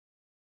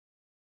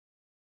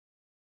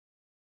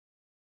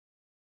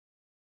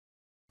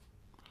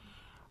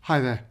Hi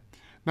there.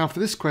 Now for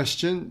this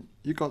question,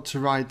 you've got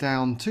to write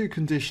down two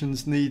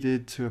conditions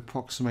needed to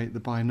approximate the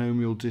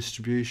binomial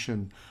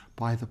distribution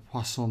by the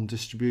Poisson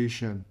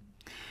distribution.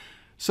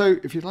 So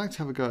if you'd like to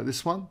have a go at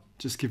this one,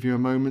 just give you a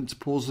moment to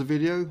pause the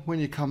video. When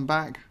you come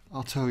back,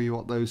 I'll tell you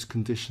what those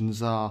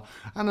conditions are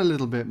and a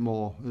little bit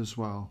more as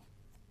well.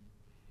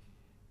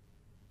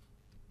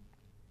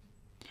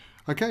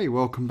 Okay,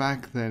 welcome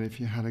back then if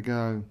you had a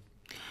go.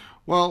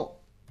 Well,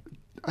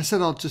 I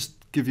said I'll just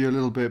give you a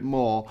little bit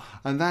more,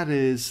 and that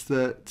is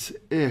that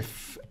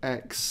if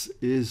x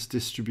is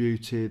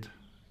distributed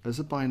as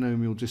a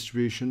binomial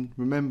distribution,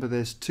 remember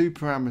there's two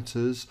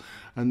parameters,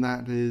 and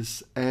that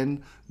is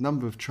n,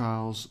 number of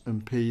trials,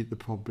 and p, the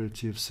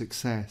probability of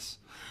success.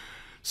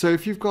 So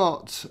if you've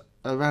got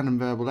a random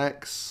variable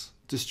x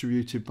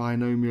distributed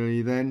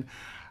binomially then,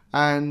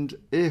 and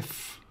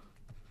if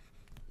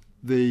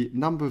the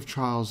number of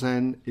trials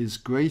n is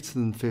greater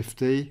than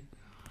 50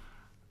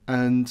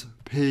 and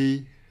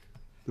p,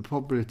 the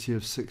probability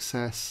of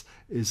success,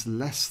 is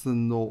less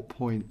than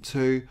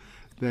 0.2,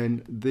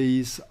 then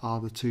these are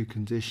the two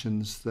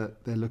conditions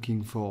that they're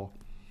looking for.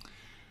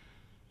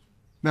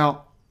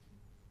 Now,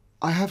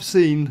 I have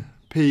seen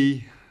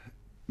p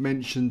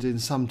mentioned in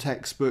some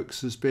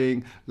textbooks as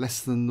being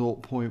less than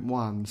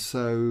 0.1,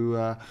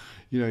 so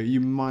you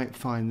might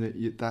find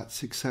that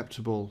that's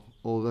acceptable,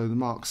 although the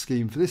mark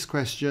scheme for this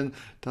question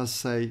does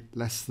say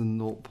less than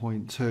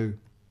 0.2.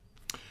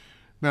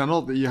 Now,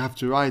 not that you have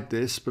to write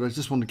this, but I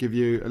just want to give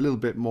you a little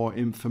bit more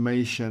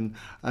information,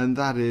 and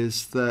that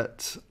is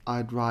that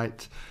I'd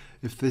write,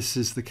 if this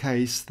is the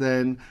case,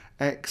 then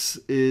x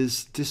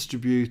is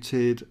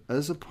distributed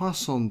as a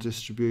Poisson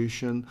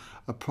distribution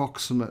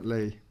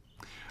approximately.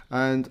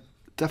 And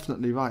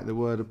definitely write the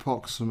word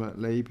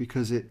approximately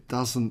because it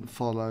doesn't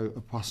follow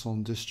a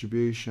Poisson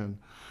distribution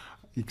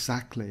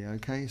exactly,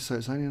 okay? So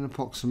it's only an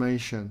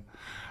approximation.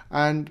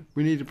 And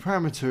we need a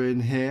parameter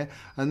in here,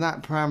 and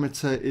that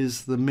parameter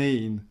is the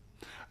mean.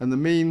 And the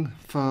mean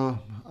for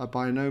a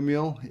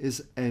binomial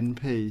is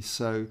NP,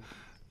 so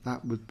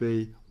that would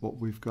be what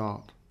we've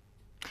got.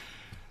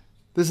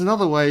 There's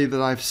another way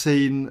that I've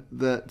seen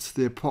that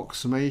the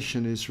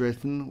approximation is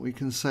written. We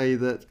can say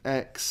that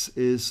x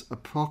is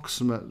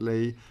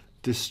approximately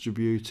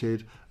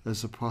distributed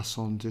as a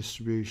Poisson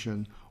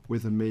distribution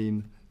with a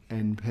mean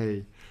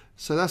NP.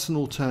 So that's an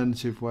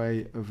alternative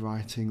way of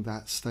writing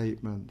that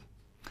statement.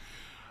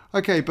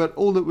 Okay, but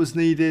all that was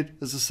needed,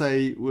 as I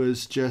say,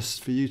 was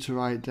just for you to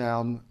write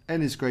down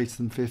n is greater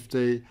than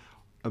 50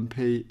 and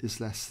p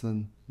is less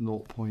than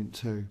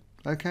 0.2.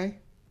 Okay?